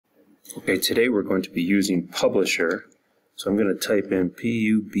Okay, today we're going to be using Publisher. So I'm going to type in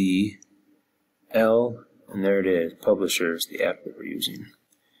P-U-B-L, and there it is. Publisher is the app that we're using.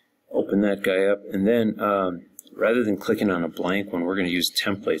 Open that guy up, and then rather than clicking on a blank one, we're going to use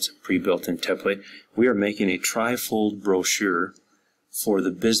templates, a pre-built-in template. We are making a Trifold brochure for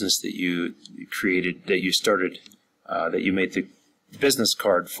the business that you created, that you started, that you made the business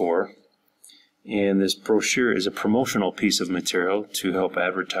card for. And this brochure is a promotional piece of material to help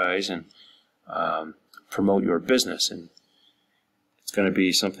advertise and promote your business. And it's going to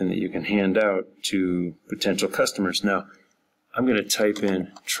be something that you can hand out to potential customers. Now, I'm going to type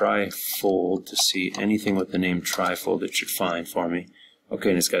in Trifold to see anything with the name Trifold it should find for me. Okay,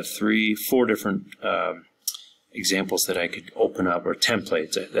 and it's got 4 different examples that I could open up, or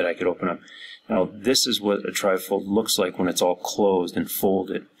templates that I could open up. Now, this is what a trifold looks like when it's all closed and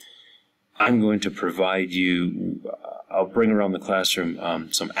folded. I'm going to provide you, I'll bring around the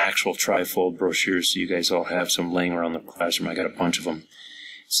classroom some actual trifold brochures so you guys all have some laying around the classroom. I got a bunch of them,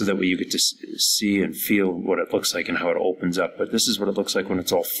 so that way you get to see and feel what it looks like and how it opens up. But this is what it looks like when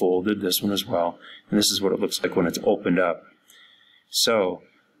it's all folded, this one as well, and this is what it looks like when it's opened up. So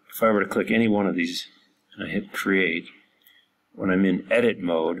if I were to click any one of these and I hit create, when I'm in edit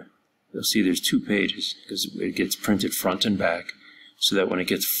mode, you'll see there's 2 pages because it gets printed front and back, so that when it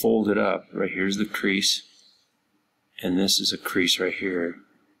gets folded up, right here's the crease, and this is a crease right here.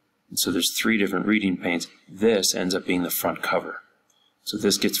 And so there's 3 different reading panes. This ends up being the front cover. So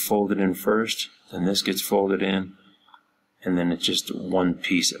this gets folded in first, then this gets folded in, and then it's just one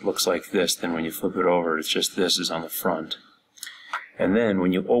piece. It looks like this. Then when you flip it over, it's just this is on the front. And then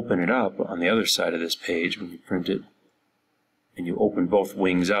when you open it up on the other side of this page, when you print it, and you open both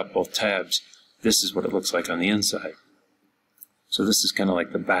wings up, both tabs, this is what it looks like on the inside. So this is kind of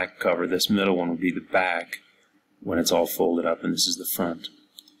like the back cover. This middle one would be the back when it's all folded up, and this is the front.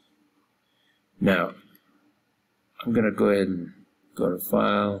 Now, I'm going to go ahead and go to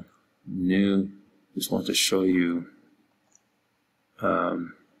File, New. Just want to show you that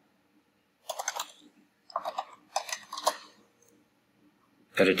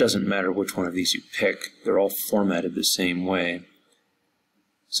it doesn't matter which one of these you pick. They're all formatted the same way.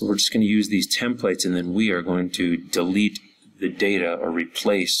 So we're just going to use these templates, and then we are going to delete the data or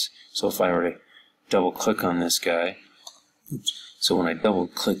replace. So if I were to double click on this guy, so when I double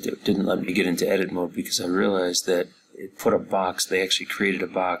clicked it didn't let me get into edit mode because I realized that it put a box. They actually created a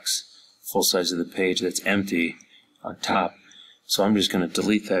box full size of the page that's empty on top. So I'm just going to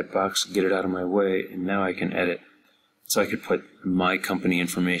delete that box and get it out of my way, and now I can edit. So I could put my company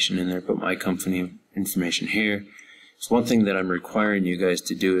information in there, put my company information here. So one thing that I'm requiring you guys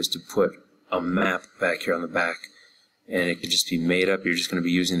to do is to put a map back here on the back. And it could just be made up. You're just going to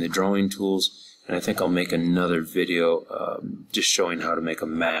be using the drawing tools, and I think I'll make another video just showing how to make a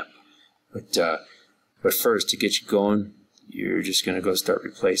map. But first, to get you going, you're just going to go start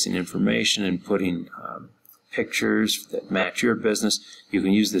replacing information and putting pictures that match your business. You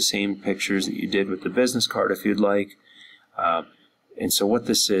can use the same pictures that you did with the business card if you'd like. And so what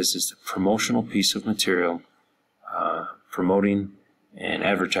this is a promotional piece of material promoting and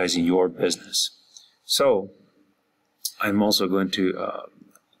advertising your business. So I'm also going to,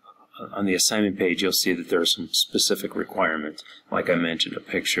 on the assignment page, you'll see that there are some specific requirements. Like I mentioned, a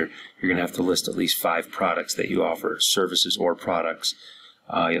picture. You're going to have to list at least 5 products that you offer, services or products.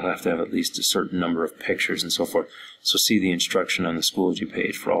 You'll have to have at least a certain number of pictures and so forth. So see the instruction on the Schoology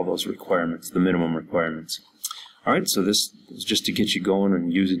page for all those requirements, the minimum requirements. All right, so this is just to get you going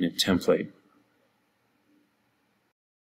and using a template.